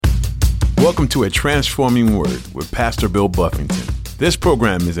Welcome to A Transforming Word with Pastor Bill Buffington. This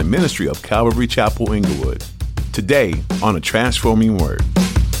program is a ministry of Calvary Chapel, Inglewood. Today on A Transforming Word.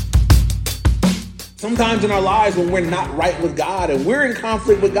 Sometimes in our lives when we're not right with God and we're in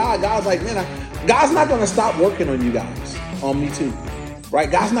conflict with God, God's like, man, God's not going to stop working on you guys, on me too, right?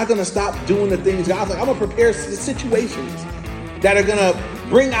 God's not going to stop doing the things. God's like, I'm going to prepare situations that are going to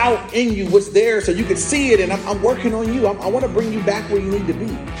bring out in you what's there so you can see it, and I'm working on you. I want to bring you back where you need to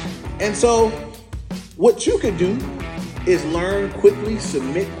be. And so what you could do is learn quickly,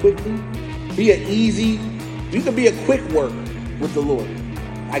 submit quickly, you can be a quick work with the Lord.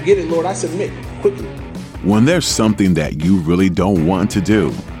 I get it, Lord, I submit quickly. When there's something that you really don't want to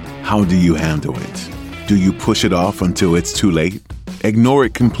do, how do you handle it? Do you push it off until it's too late? Ignore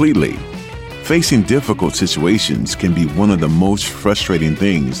it completely? Facing difficult situations can be one of the most frustrating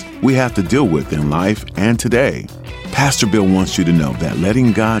things we have to deal with in life and today. Pastor Bill wants you to know that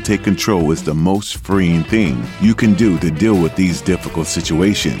letting God take control is the most freeing thing you can do to deal with these difficult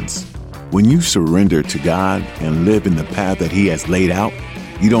situations. When you surrender to God and live in the path that He has laid out,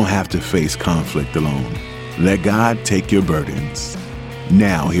 you don't have to face conflict alone. Let God take your burdens.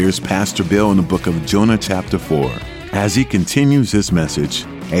 Now, here's Pastor Bill in the book of Jonah chapter 4, as he continues his message,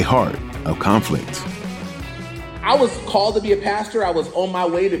 A Heart of Conflict. I was called to be a pastor. I was on my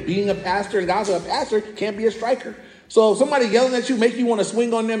way to being a pastor, and God said, a pastor can't be a striker. So if somebody yelling at you, make you want to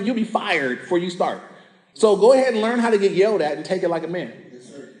swing on them, you'll be fired before you start. So go ahead and learn how to get yelled at and take it like a man. Yes,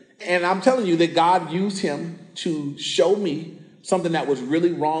 sir. And I'm telling you that God used him to show me something that was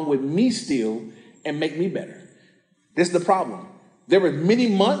really wrong with me still and make me better. This is the problem. There were many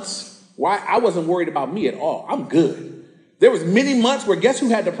months where I wasn't worried about me at all. I'm good. There was many months where guess who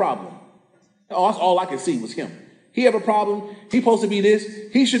had the problem? All I could see was him. He have a problem. He's supposed to be this.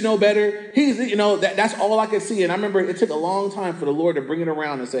 He should know better. That's all I could see. And I remember it took a long time for the Lord to bring it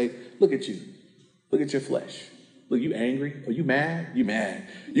around and say, look at you. Look at your flesh. Look, you angry? Are you mad? You mad?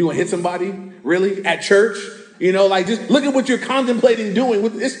 You want to hit somebody? Really? At church? Just look at what you're contemplating doing.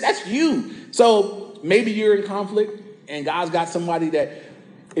 That's you. So maybe you're in conflict and God's got somebody that,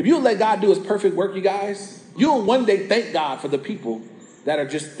 if you let God do his perfect work, you guys, you'll one day thank God for the people that are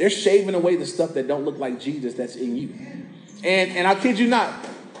they're shaving away the stuff that don't look like Jesus that's in you. And I kid you not,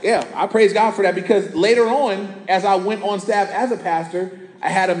 I praise God for that, because later on, as I went on staff as a pastor, I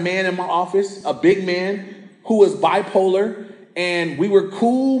had a man in my office, a big man who was bipolar, and we were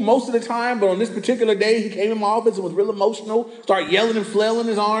cool most of the time, but on this particular day, he came in my office and was real emotional, started yelling and flailing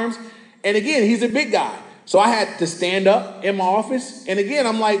his arms. And again, he's a big guy. So I had to stand up in my office. And again,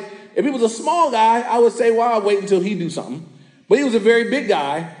 I'm like, if he was a small guy, I would say, well, I'll wait until he do something. But he was a very big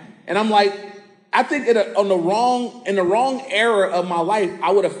guy, and I'm like, I think in the wrong era of my life,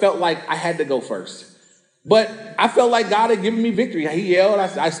 I would have felt like I had to go first. But I felt like God had given me victory. He yelled,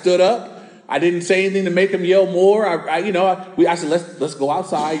 I stood up. I didn't say anything to make him yell more. I said, let's go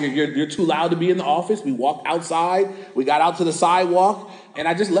outside. You're too loud to be in the office. We walked outside. We got out to the sidewalk, and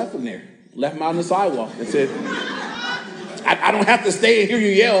I just left him there. Left him out on the sidewalk and said, I don't have to stay and hear you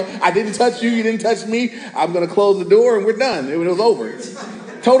yell. I didn't touch you. You didn't touch me. I'm going to close the door and we're done. It was over.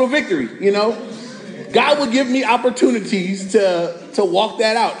 Total victory, God would give me opportunities to walk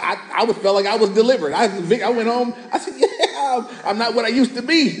that out. I would feel like I was delivered. I went home. I said, I'm not what I used to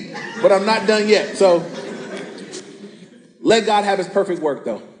be, but I'm not done yet. So let God have his perfect work,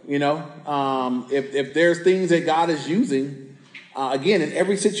 though. If there's things that God is using, again, in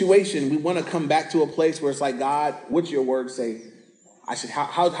every situation, we want to come back to a place where it's like, God, what's your word say?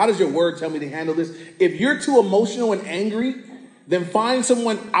 How does your word tell me to handle this? If you're too emotional and angry, then find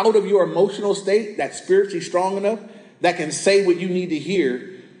someone out of your emotional state that's spiritually strong enough that can say what you need to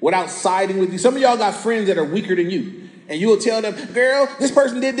hear without siding with you. Some of y'all got friends that are weaker than you, and you will tell them, girl, this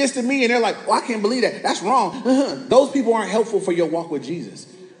person did this to me, and they're like, well, I can't believe that. That's wrong. Those people aren't helpful for your walk with Jesus.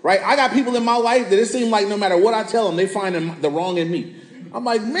 Right? I got people in my life that it seems like no matter what I tell them, they find the wrong in me. I'm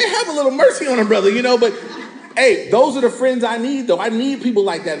like, man, have a little mercy on them, brother, but hey, those are the friends I need, though. I need people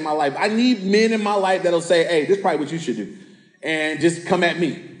like that in my life. I need men in my life that'll say, hey, this is probably what you should do. And just come at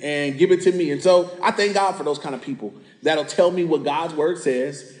me and give it to me. And so I thank God for those kind of people that'll tell me what God's word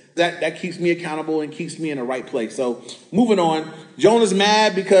says. That keeps me accountable and keeps me in the right place. So moving on, Jonah's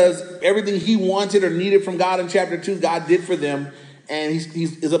mad because everything he wanted or needed from God in chapter 2, God did for them. And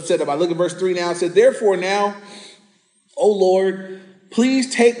he's upset about it. Look at verse 3 now. It says, therefore now, O Lord,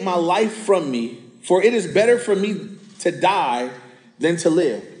 please take my life from me, for it is better for me to die than to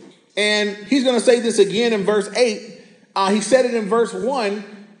live. And he's going to say this again in verse 8. He said it in verse 1.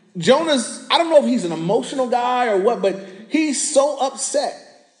 Jonah's, I don't know if he's an emotional guy or what, but he's so upset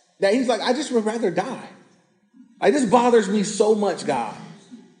that he's like, I just would rather die. This bothers me so much, God.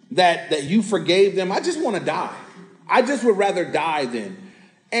 that you forgave them. I just want to die. I just would rather die than.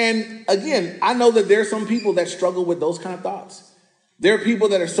 And again, I know that there are some people that struggle with those kind of thoughts. There are people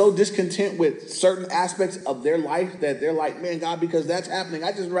that are so discontent with certain aspects of their life that they're like, man, God, because that's happening,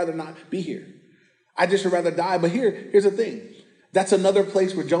 I just rather not be here. I just would rather die. But here's the thing. That's another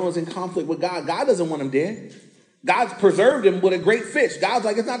place where Jonah's in conflict with God. God doesn't want him dead. God's preserved him with a great fish. God's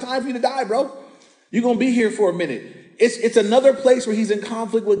like, it's not time for you to die, bro. You're going to be here for a minute. It's another place where he's in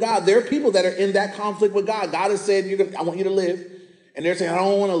conflict with God. There are people that are in that conflict with God. God has said, I want you to live. And they're saying, I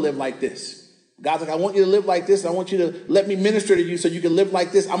don't want to live like this. God's like, I want you to live like this. I want you to let me minister to you so you can live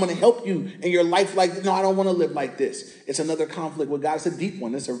like this. I'm going to help you in your life like this. No, I don't want to live like this. It's another conflict with God. It's a deep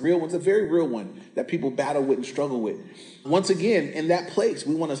one. It's a real one. It's a very real one that people battle with and struggle with. Once again, in that place,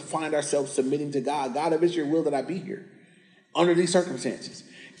 we want to find ourselves submitting to God. God, if it's your will that I be here under these circumstances,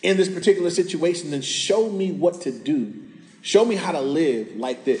 in this particular situation, then show me what to do. Show me how to live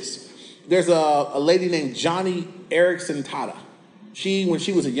like this. There's a lady named Johnny Erickson Tata. When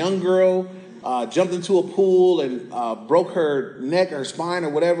she was a young girl, jumped into a pool and broke her neck or her spine or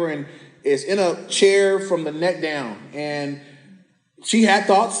whatever, and is in a chair from the neck down. And she had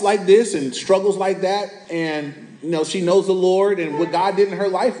thoughts like this and struggles like that. And, she knows the Lord. And what God did in her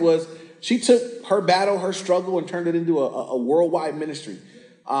life was she took her battle, her struggle, and turned it into a worldwide ministry.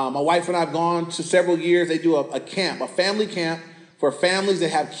 My wife and I have gone to several years. They do a family camp for families that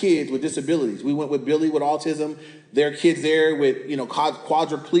have kids with disabilities. We went with Billy with autism. There are kids there with,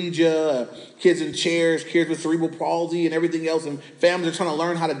 quadriplegia, kids in chairs, kids with cerebral palsy and everything else. And families are trying to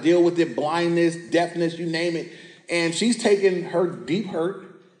learn how to deal with it, blindness, deafness, you name it. And she's taken her deep hurt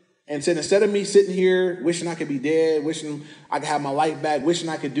and said, instead of me sitting here wishing I could be dead, wishing I could have my life back, wishing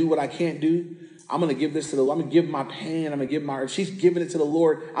I could do what I can't do, I'm going to give this to the Lord. I'm going to give my pain. I'm going to give she's giving it to the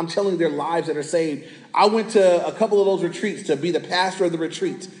Lord. I'm telling you, their lives that are saved. I went to a couple of those retreats to be the pastor of the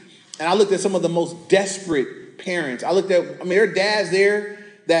retreats. And I looked at some of the most desperate parents. There are dads there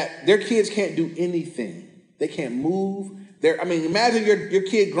that their kids can't do anything. They can't move. Imagine your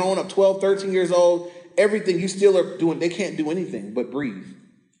kid growing up 12, 13 years old, everything you still are doing. They can't do anything but breathe.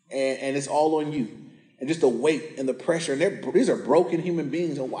 And it's all on you. And just the weight and the pressure. And these are broken human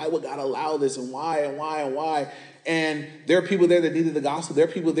beings. And why would God allow this? And why? And there are people there that needed the gospel. There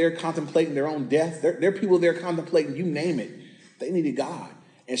are people there contemplating their own death. There are people there contemplating, you name it. They needed God.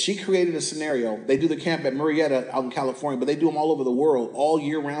 And she created a scenario. They do the camp at Murrieta out in California, but they do them all over the world. All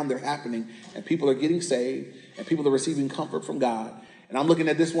year round, they're happening. And people are getting saved. And people are receiving comfort from God. And I'm looking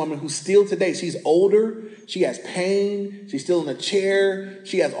at this woman who's still today, she's older, she has pain, she's still in a chair,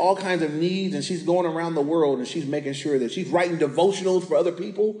 she has all kinds of needs, and she's going around the world and she's making sure that she's writing devotionals for other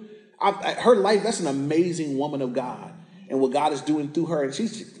people. Her life, that's an amazing woman of God and what God is doing through her. And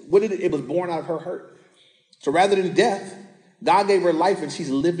it was born out of her hurt. So rather than death, God gave her life and she's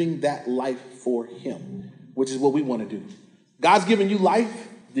living that life for him, which is what we want to do. God's given you life,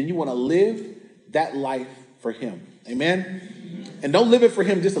 then you want to live that life for him. Amen? And don't live it for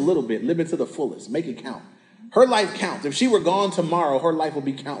him just a little bit. Live it to the fullest. Make it count. Her life counts. If she were gone tomorrow, her life will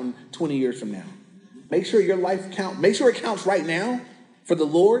be counting 20 years from now. Make sure your life counts. Make sure it counts right now for the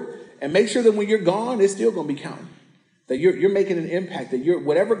Lord. And make sure that when you're gone, it's still going to be counting. That you're making an impact. That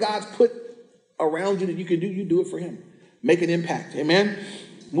whatever God's put around you that you can do, you do it for him. Make an impact. Amen?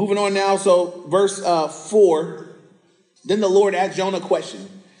 Moving on now. So verse 4. Then the Lord asked Jonah a question.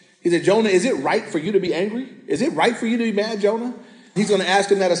 He said, Jonah, is it right for you to be angry? Is it right for you to be mad, Jonah? He's going to ask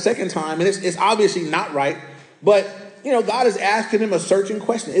him that a second time. And it's obviously not right. But, God is asking him a searching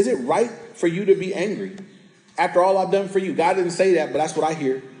question. Is it right for you to be angry after all I've done for you? God didn't say that, but that's what I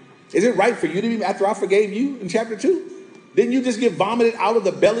hear. Is it right for you to be, after I forgave you in chapter 2? Didn't you just get vomited out of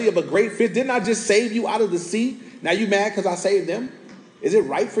the belly of a great fish? Didn't I just save you out of the sea? Now you mad because I saved them? Is it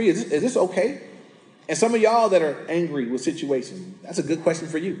right for you? Is this okay? And some of y'all that are angry with situations, that's a good question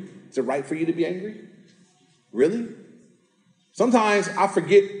for you. Is it right for you to be angry? Really? Sometimes I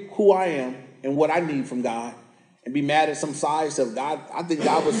forget who I am and what I need from God and be mad at some side stuff. God, I think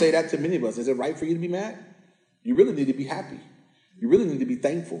God would say that to many of us. Is it right for you to be mad? You really need to be happy. You really need to be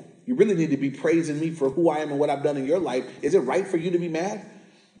thankful. You really need to be praising me for who I am and what I've done in your life. Is it right for you to be mad?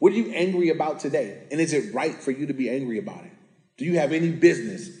 What are you angry about today? And is it right for you to be angry about it? Do you have any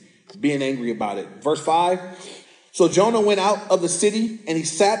business being angry about it? Verse 5. So Jonah went out of the city and he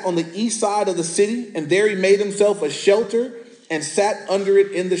sat on the east side of the city, and there he made himself a shelter and sat under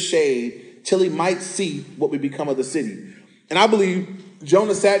it in the shade till he might see what would become of the city. And I believe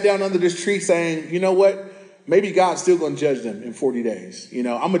Jonah sat down under this tree saying, you know what? Maybe God's still going to judge them in 40 days. I'm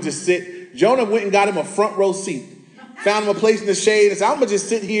going to just sit. Jonah went and got him a front row seat, found him a place in the shade, and said, I'm going to just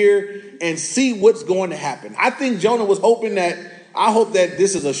sit here and see what's going to happen. I think Jonah was hoping that I hope that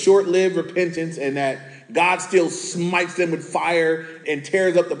this is a short-lived repentance and that God still smites them with fire and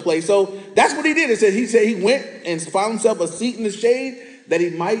tears up the place. So that's what he did. He said he went and found himself a seat in the shade that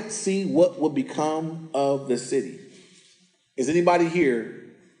he might see what would become of the city. Is anybody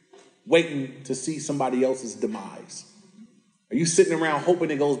here waiting to see somebody else's demise? Are you sitting around hoping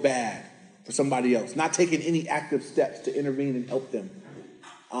it goes bad for somebody else, not taking any active steps to intervene and help them?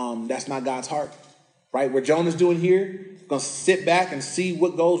 That's not God's heart, right? What Jonah's doing here, going to sit back and see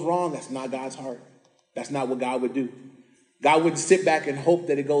what goes wrong. That's not God's heart. That's not what God would do. God wouldn't sit back and hope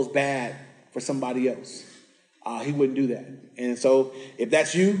that it goes bad for somebody else. He wouldn't do that. And so if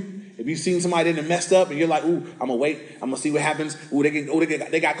that's you, if you've seen somebody that messed up and you're like, ooh, I'm going to wait. I'm going to see what happens. Ooh,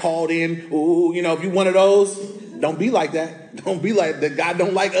 they got called in. Ooh, if you're one of those, don't be like that. Don't be like that. God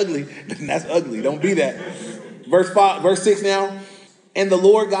don't like ugly. That's ugly. Don't be that. Verse 6 now. And the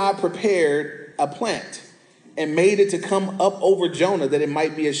Lord God prepared a plant and made it to come up over Jonah that it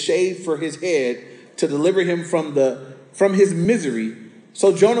might be a shade for his head to deliver him from his misery.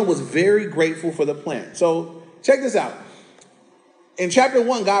 So Jonah was very grateful for the plant. So check this out. In chapter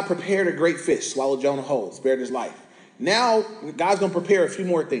 1, God prepared a great fish, swallowed Jonah whole, spared his life. Now, God's going to prepare a few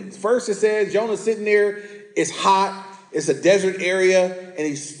more things. First, it says Jonah's sitting there. It's hot. It's a desert area. And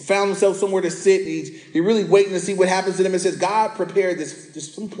he's found himself somewhere to sit. He's really waiting to see what happens to him. It says God prepared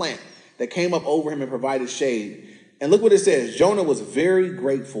this some plant that came up over him and provided shade. And look what it says. Jonah was very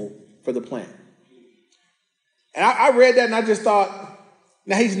grateful for the plant. And I read that and I just thought,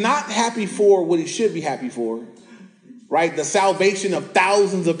 now he's not happy for what he should be happy for, right? The salvation of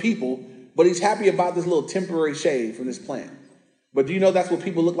thousands of people, but he's happy about this little temporary shade from this plant. But do you know that's what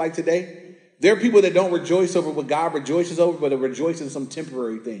people look like today? There are people that don't rejoice over what God rejoices over, but they rejoice in some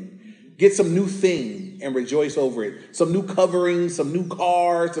temporary thing. Get some new thing and rejoice over it. Some new covering, some new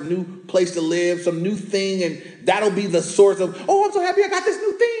car, some new place to live, some new thing. And that'll be the source of, oh, I'm so happy I got this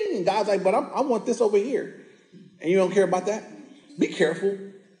new thing. And God's like, but I want this over here. And you don't care about that? Be careful.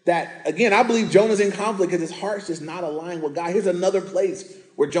 That, again, I believe Jonah's in conflict because his heart's just not aligned with God. Here's another place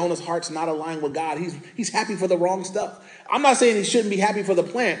where Jonah's heart's not aligned with God. He's happy for the wrong stuff. I'm not saying he shouldn't be happy for the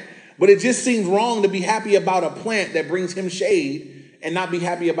plant, but it just seems wrong to be happy about a plant that brings him shade and not be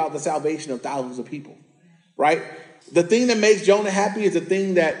happy about the salvation of thousands of people, right? The thing that makes Jonah happy is the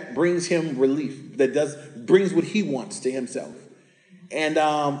thing that brings him relief, that brings what he wants to himself.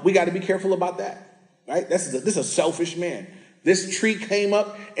 And we got to be careful about that, right? This is a selfish man. This tree came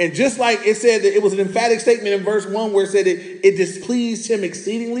up, and just like it said that it was an emphatic statement in verse 1 where it said it displeased him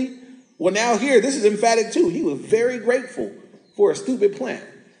exceedingly. Well, now here, this is emphatic too. He was very grateful for a stupid plant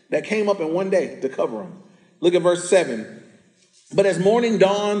that came up in one day to cover him. Look at verse 7. But as morning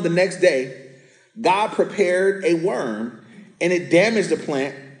dawned the next day, God prepared a worm, and it damaged the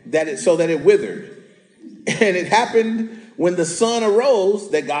plant so that it withered. And it happened when the sun arose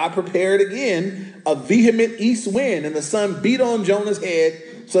that God prepared again a vehement east wind, and the sun beat on Jonah's head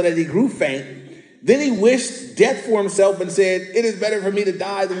so that he grew faint. Then he wished death for himself and said, it is better for me to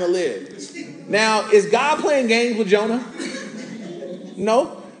die than to live. Now, is God playing games with Jonah?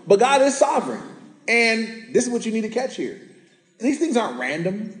 No, but God is sovereign. And this is what you need to catch here. These things aren't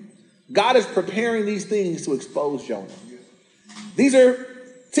random. God is preparing these things to expose Jonah. These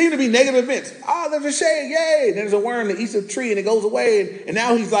seem to be negative events. Oh, there's a shade, yay. And there's a worm that eats a tree and it goes away. And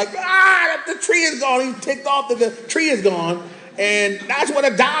now he's like, the tree is gone. He's ticked off that the tree is gone. And now I just want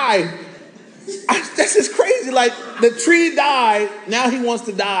to die. That's just crazy. Like, the tree died. Now he wants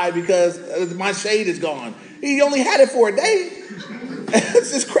to die because my shade is gone. He only had it for a day.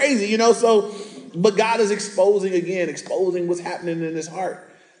 It's just crazy, So, but God is exposing what's happening in his heart.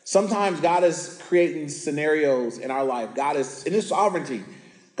 Sometimes God is creating scenarios in our life. God is, in his sovereignty,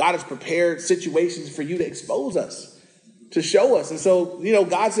 God has prepared situations for you to expose us, to show us. And so,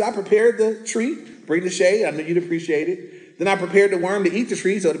 God said, I prepared the tree, bring the shade. I know you'd appreciate it. Then I prepared the worm to eat the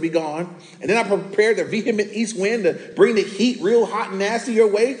tree so it'll be gone. And then I prepared the vehement east wind to bring the heat real hot and nasty your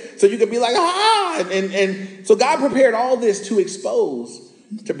way so you could be like, And so God prepared all this to expose,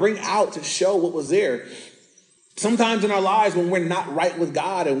 to bring out, to show what was there. Sometimes in our lives when we're not right with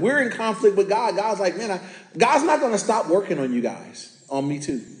God and we're in conflict with God, God's like, man, God's not going to stop working on you guys, on me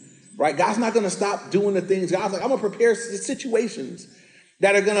too, right? God's not going to stop doing the things. God's like, I'm going to prepare situations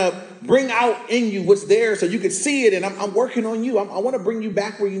that are going to bring out in you what's there so you can see it. And I'm working on you. I want to bring you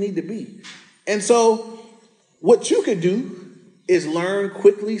back where you need to be. And so what you could do is learn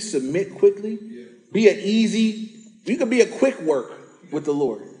quickly, submit quickly, you could be a quick work with the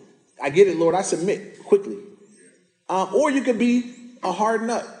Lord. I get it, Lord. I submit quickly. Or you could be a hard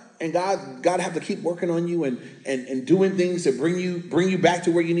nut, and God have to keep working on you and doing things to bring you back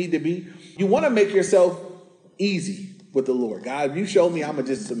to where you need to be. You want to make yourself easy. with the Lord. God, if you show me, I'm going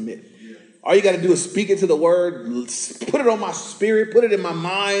to just submit. All you got to do is speak it to the word, put it on my spirit, put it in my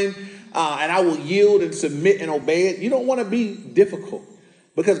mind, and I will yield and submit and obey it. You don't want to be difficult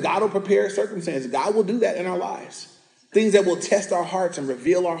because God will prepare circumstances. God will do that in our lives. Things that will test our hearts and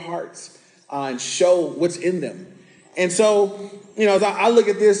reveal our hearts and show what's in them. And so, as I look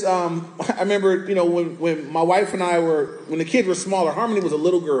at this, I remember, when my wife and I when the kids were smaller, Harmony was a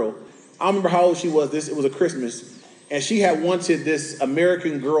little girl. I don't remember how old she was. It was a Christmas. And she had wanted this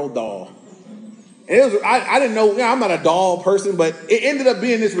American Girl doll. And I didn't know, I'm not a doll person, but it ended up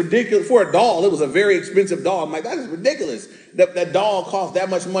being this ridiculous, for a doll, it was a very expensive doll. I'm like, that is ridiculous. That doll cost that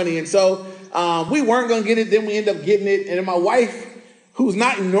much money. And so we weren't going to get it. Then we ended up getting it. And then my wife, who's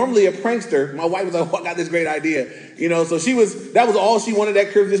not normally a prankster, my wife was like, I got this great idea. So that was all she wanted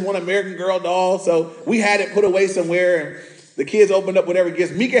that Christmas, one American Girl doll. So we had it put away somewhere, and the kids opened up whatever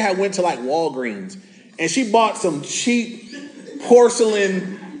gifts. Mika had went to like Walgreens, and she bought some cheap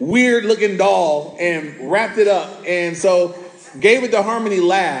porcelain weird looking doll and wrapped it up. And so gave it to Harmony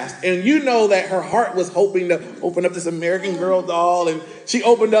last. And that her heart was hoping to open up this American Girl doll. And she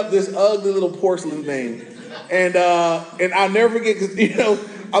opened up this ugly little porcelain thing. And I'll never forget, because,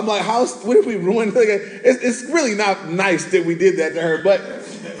 I'm like, what if we ruined it? It's really not nice that we did that to her. But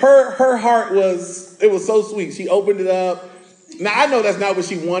her heart it was so sweet. She opened it up. Now, I know that's not what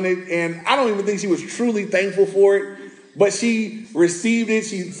she wanted. And I don't even think she was truly thankful for it. But she received it.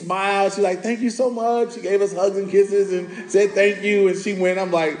 She smiled. She's like, thank you so much. She gave us hugs and kisses and said thank you. And she went. I'm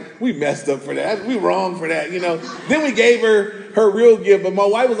like, we messed up for that. We wrong for that, Then we gave her real gift. But my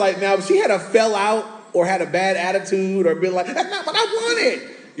wife was like, now, if she had a fell out or had a bad attitude or been like, that's not what I wanted,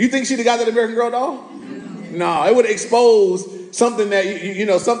 you think she'd have got that American Girl doll? No, it would have exposed something that,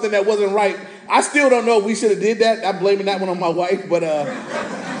 something that wasn't right. I still don't know if we should have did that. I'm blaming that one on my wife. But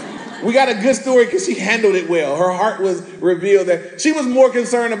we got a good story because she handled it well. Her heart was revealed that she was more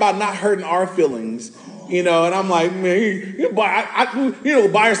concerned about not hurting our feelings, and I'm like, man, you buy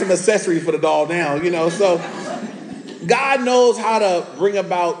her some accessories for the doll now, So God knows how to bring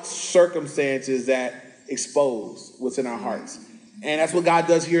about circumstances that expose what's in our hearts. And that's what God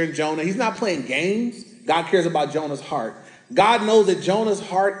does here in Jonah. He's not playing games. God cares about Jonah's heart. God knows that Jonah's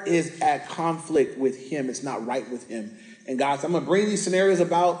heart is at conflict with him. It's not right with him. And God said, I'm going to bring these scenarios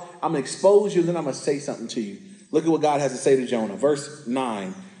about. I'm going to expose you, and then I'm going to say something to you. Look at what God has to say to Jonah. Verse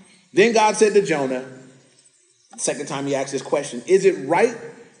 9. Then God said to Jonah, the second time he asked this question, is it right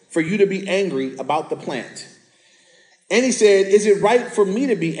for you to be angry about the plant? And he said, is it right for me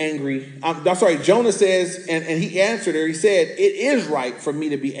to be angry? Jonah says, and he answered her, he said, it is right for me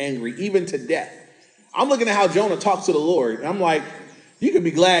to be angry, even to death. I'm looking at how Jonah talks to the Lord. And I'm like, you can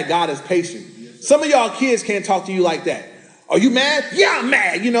be glad God is patient. Some of y'all kids can't talk to you like that. Are you mad? Yeah, I'm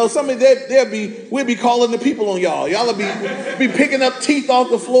mad. We'll be calling the people on y'all. Y'all will be picking up teeth off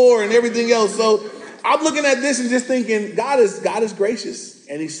the floor and everything else. So I'm looking at this and just thinking, God is gracious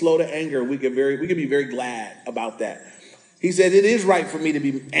and he's slow to anger. We can be very glad about that. He said, it is right for me to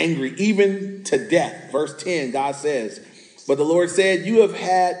be angry, even to death. Verse 10, God says, but the Lord said, you have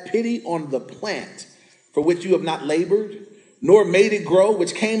had pity on the plant for which you have not labored, nor made it grow,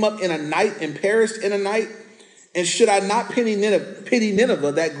 which came up in a night and perished in a night. And should I not pity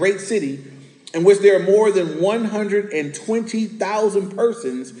Nineveh, that great city, in which there are more than 120,000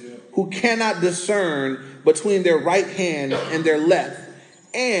 persons who cannot discern between their right hand and their left,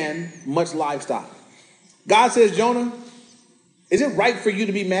 and much livestock? God says, Jonah, is it right for you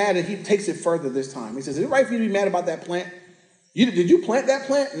to be mad? And he takes it further this time. He says, is it right for you to be mad about that plant? Did you plant that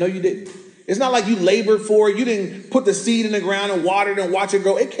plant? No, you didn't. It's not like you labored for it. You didn't put the seed in the ground and water it and watch it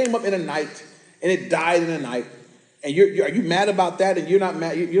grow. It came up in a night and it died in a night. And are you mad about that? And you're not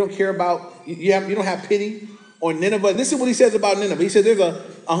mad. You don't care about, you don't have pity on Nineveh. And this is what he says about Nineveh. He says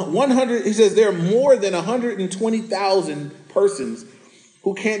there are more than 120,000 persons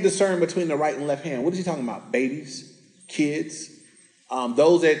who can't discern between the right and left hand. What is he talking about? Babies, kids,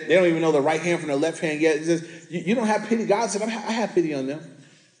 those that they don't even know the right hand from the left hand yet. He says, you don't have pity. God said, I have pity on them.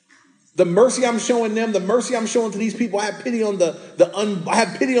 The mercy I'm showing them, the mercy I'm showing to these people, I have pity on I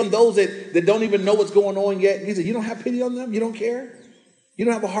have pity on those that don't even know what's going on yet. He said, you don't have pity on them? You don't care? You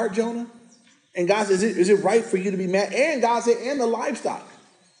don't have a heart, Jonah? And God says, is it right for you to be mad? And God said, and the livestock,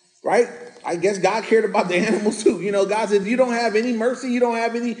 right? I guess God cared about the animals too. God said, you don't have any mercy. You don't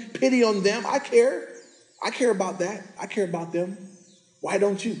have any pity on them. I care. I care about that. I care about them. Why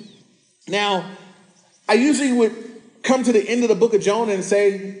don't you? Now, I usually would come to the end of the book of Jonah and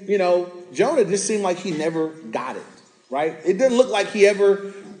say, Jonah just seemed like he never got it, right? It didn't look like he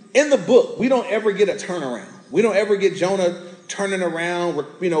ever, in the book, we don't ever get a turnaround. We don't ever get Jonah turning around,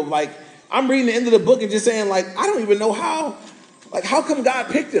 I'm reading the end of the book and just saying, like, I don't even know how come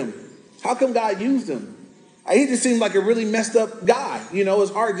God picked him? How come God used him? He just seemed like a really messed up guy. You know, his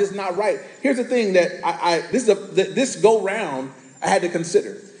heart just not right. Here's the thing that this go round I had to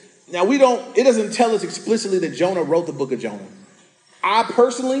consider. Now, it doesn't tell us explicitly that Jonah wrote the book of Jonah. I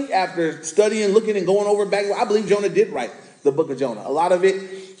personally, after studying, looking, and going over back, I believe Jonah did write the book of Jonah. A lot of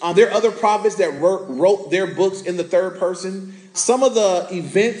it, there are other prophets that wrote their books in the third person. Some of the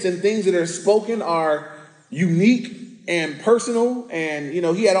events and things that are spoken are unique and personal, and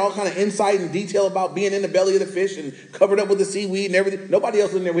he had all kind of insight and detail about being in the belly of the fish and covered up with the seaweed and everything. Nobody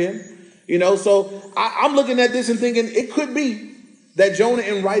else was in there with him, So I'm looking at this and thinking it could be that Jonah,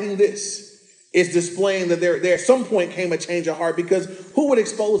 in writing this, is displaying that there at some point came a change of heart, because who would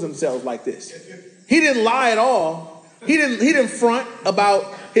expose themselves like this? He didn't lie at all. He didn't front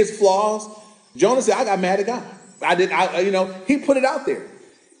about his flaws. Jonah said, "I got mad at God. He put it out there."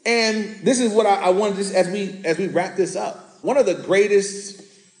 And this is what I wanted to, as we wrap this up. One of the greatest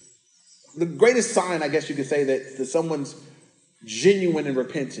sign, I guess you could say, that someone's genuine in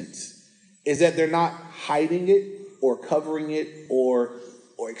repentance is that they're not hiding it or covering it or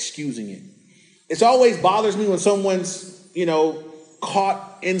excusing it. It's always bothers me when someone's,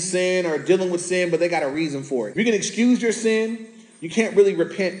 caught in sin or dealing with sin, but they got a reason for it. If you can excuse your sin, you can't really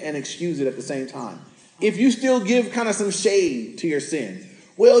repent and excuse it at the same time. If you still give kind of some shade to your sin,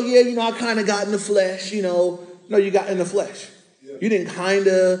 well, yeah, I kind of got in the flesh, No, you got in the flesh. Yeah. You didn't kind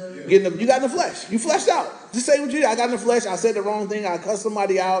of get in you got in the flesh. You fleshed out. Just say what you did. I got in the flesh. I said the wrong thing. I cussed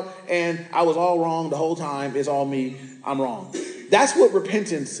somebody out, and I was all wrong the whole time. It's all me. I'm wrong. That's what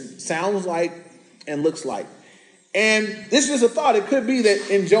repentance sounds like and looks like. And this is a thought. It could be that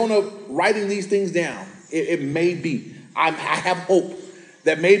in Jonah writing these things down, it may be. I have hope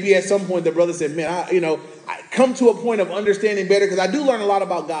that maybe at some point the brother said, man, I come to a point of understanding better, because I do learn a lot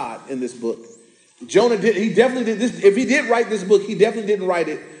about God in this book. Jonah he definitely did this. If he did write this book, he definitely didn't write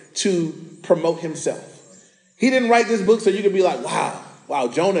it to promote himself. He didn't write this book so you could be like, wow,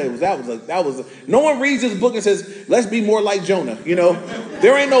 Jonah, that was no one reads this book and says, let's be more like Jonah.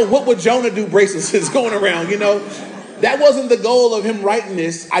 There ain't no what would Jonah do bracelets going around. That wasn't the goal of him writing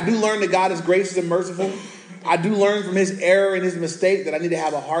this. I do learn that God is gracious and merciful. I do learn from his error and his mistake that I need to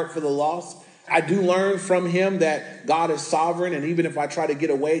have a heart for the lost. I do learn from him that God is sovereign, and even if I try to get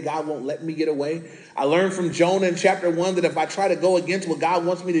away, God won't let me get away. I learned from Jonah in chapter 1 that if I try to go against what God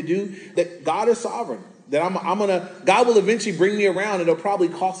wants me to do, that God is sovereign, that God will eventually bring me around, and it'll probably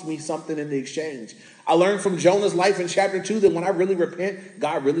cost me something in the exchange. I learned from Jonah's life in chapter 2 that when I really repent,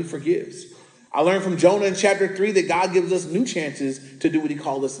 God really forgives. I learned from Jonah in chapter 3 that God gives us new chances to do what he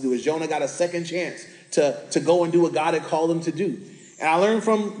called us to do. As Jonah got a second chance to go and do what God had called him to do. And I learned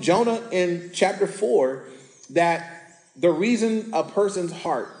from Jonah in chapter 4 that the reason a person's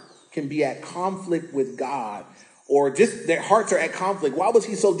heart can be at conflict with God, or just their hearts are at conflict. Why was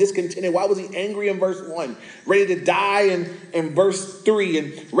he so discontented? Why was he angry in verse 1, ready to die in verse 3,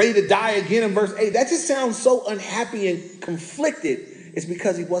 and ready to die again in verse 8? That just sounds so unhappy and conflicted. It's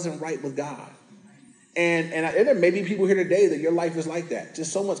because he wasn't right with God. And there may be people here today that your life is like that.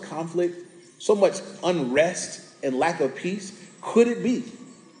 Just so much conflict, so much unrest and lack of peace. Could it be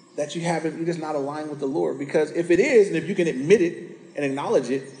that you're just not aligned with the Lord? Because if it is, and if you can admit it and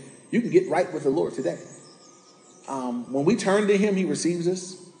acknowledge it, you can get right with the Lord today. When we turn to him, he receives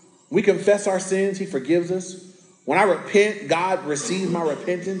us. We confess our sins, he forgives us. When I repent, God receives my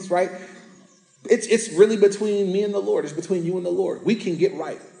repentance, right? It's really between me and the Lord. It's between you and the Lord. We can get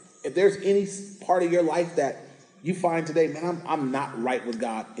right. If there's any part of your life that you find today, man, I'm not right with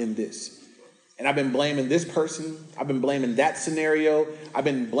God in this. And I've been blaming this person. I've been blaming that scenario. I've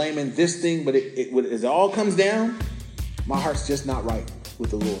been blaming this thing. But as it all comes down, my heart's just not right with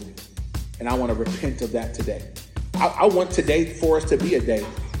the Lord. And I want to repent of that today. I want today for us to be a day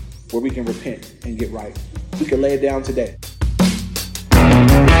where we can repent and get right. We can lay it down today.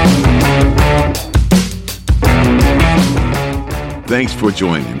 Thanks for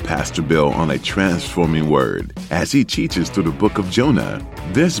joining Pastor Bill on A Transforming Word as he teaches through the book of Jonah.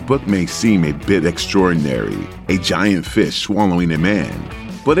 This book may seem a bit extraordinary, a giant fish swallowing a man,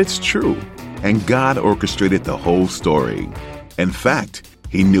 but it's true, and God orchestrated the whole story. In fact,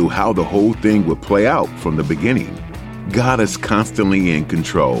 he knew how the whole thing would play out from the beginning. God is constantly in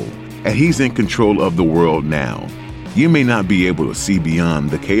control, and he's in control of the world now. You may not be able to see beyond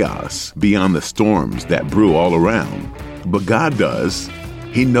the chaos, beyond the storms that brew all around, but God does.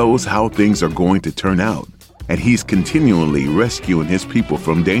 He knows how things are going to turn out, and he's continually rescuing his people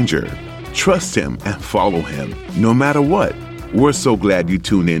from danger. Trust him and follow him, no matter what. We're so glad you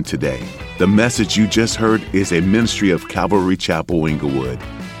tuned in today. The message you just heard is a ministry of Calvary Chapel Inglewood.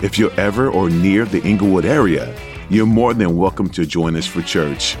 If you're ever or near the Inglewood area, you're more than welcome to join us for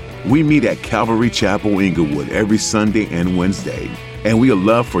church. We meet at Calvary Chapel, Inglewood every Sunday and Wednesday, and we would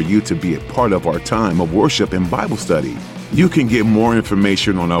love for you to be a part of our time of worship and Bible study. You can get more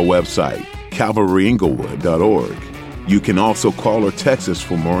information on our website, calvaryinglewood.org. You can also call or text us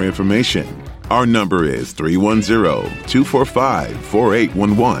for more information. Our number is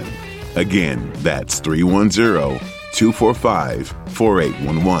 310-245-4811. Again, that's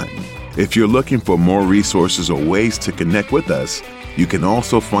 310-245-4811. If you're looking for more resources or ways to connect with us, you can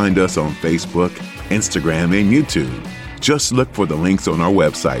also find us on Facebook, Instagram, and YouTube. Just look for the links on our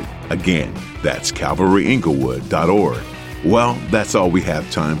website. Again, that's calvaryinglewood.org. Well, that's all we have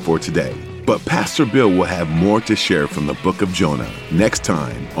time for today. But Pastor Bill will have more to share from the book of Jonah next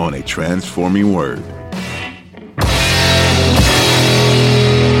time on A Transforming Word.